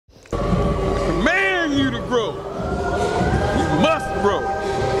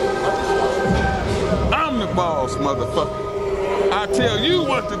motherfucker. I tell you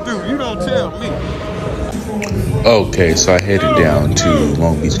what to do. You don't tell me. Okay, so I headed down to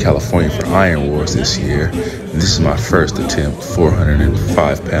Long Beach, California for Iron Wars this year. And this is my first attempt,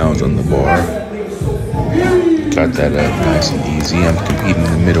 405 pounds on the bar. Got that up nice and easy. I'm competing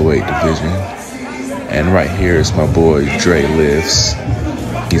in the middleweight division. And right here is my boy, Dre Lifts.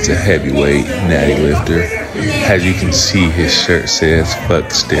 He's a heavyweight natty lifter. As you can see, his shirt says, "Fuck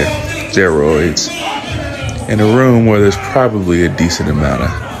steroids." In a room where there's probably a decent amount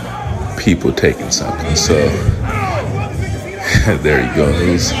of people taking something. So, there you go.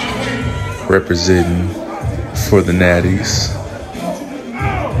 He's representing for the natties.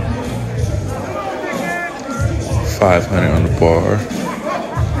 500 on the bar.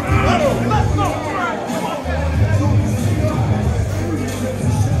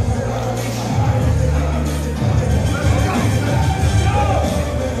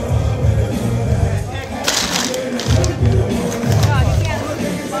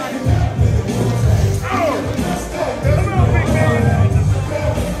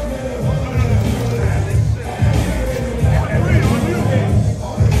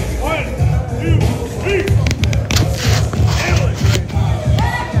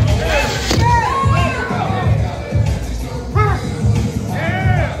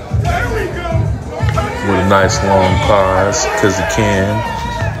 With a nice long pause, because he can,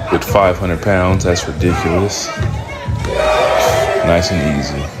 with 500 pounds, that's ridiculous. Nice and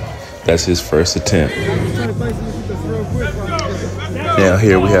easy. That's his first attempt. Now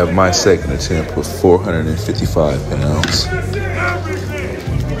here we have my second attempt with 455 pounds.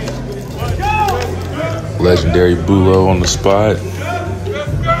 Legendary Bulo on the spot.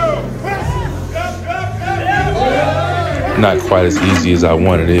 Not quite as easy as I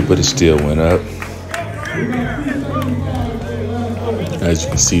wanted it, but it still went up. As you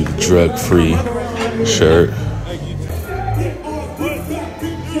can see, the drug-free shirt.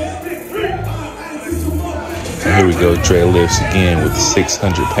 And here we go, Dre lifts again with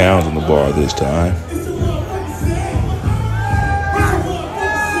 600 pounds on the bar this time.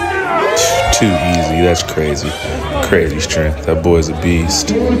 Too easy, that's crazy. Crazy strength, that boy's a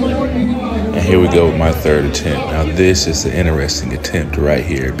beast. And here we go with my third attempt. Now this is an interesting attempt right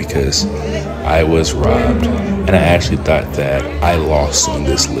here because I was robbed. And I actually thought that I lost on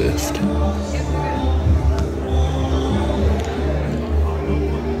this lift.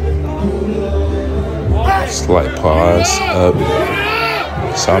 Slight pause up.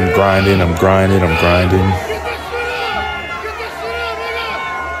 So I'm grinding.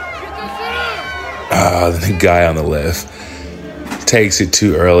 The guy on the left takes it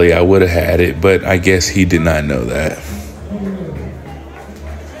too early. I would have had it, but I guess he did not know that.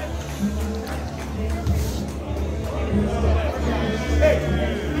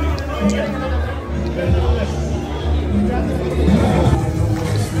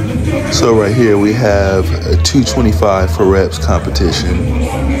 So right here we have a 225 for reps competition.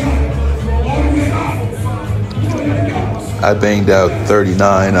 I banged out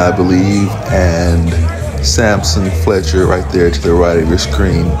 39, I believe, and Samson Fletcher right there to the right of your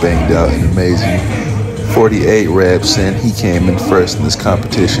screen banged out an amazing 48 reps, and he came in first in this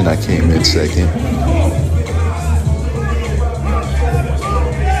competition. I came in second.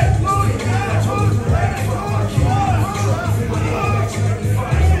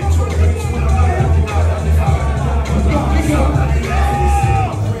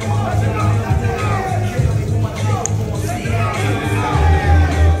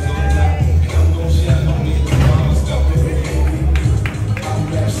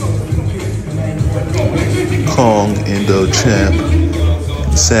 Kong, Indo Champ,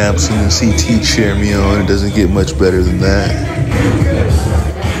 Samson, and CT cheer me on. It doesn't get much better than that.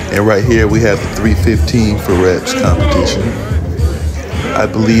 And right here we have the 315 for reps competition. I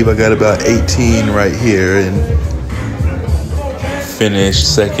believe I got about 18 right here and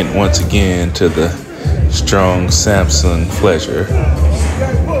finished second once again to the strong Samson Fletcher.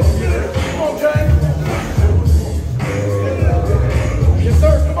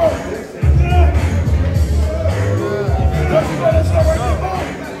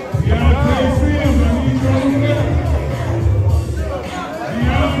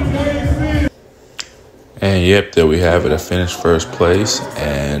 And yep, there we have it. I finished first place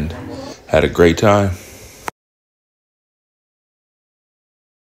and had a great time.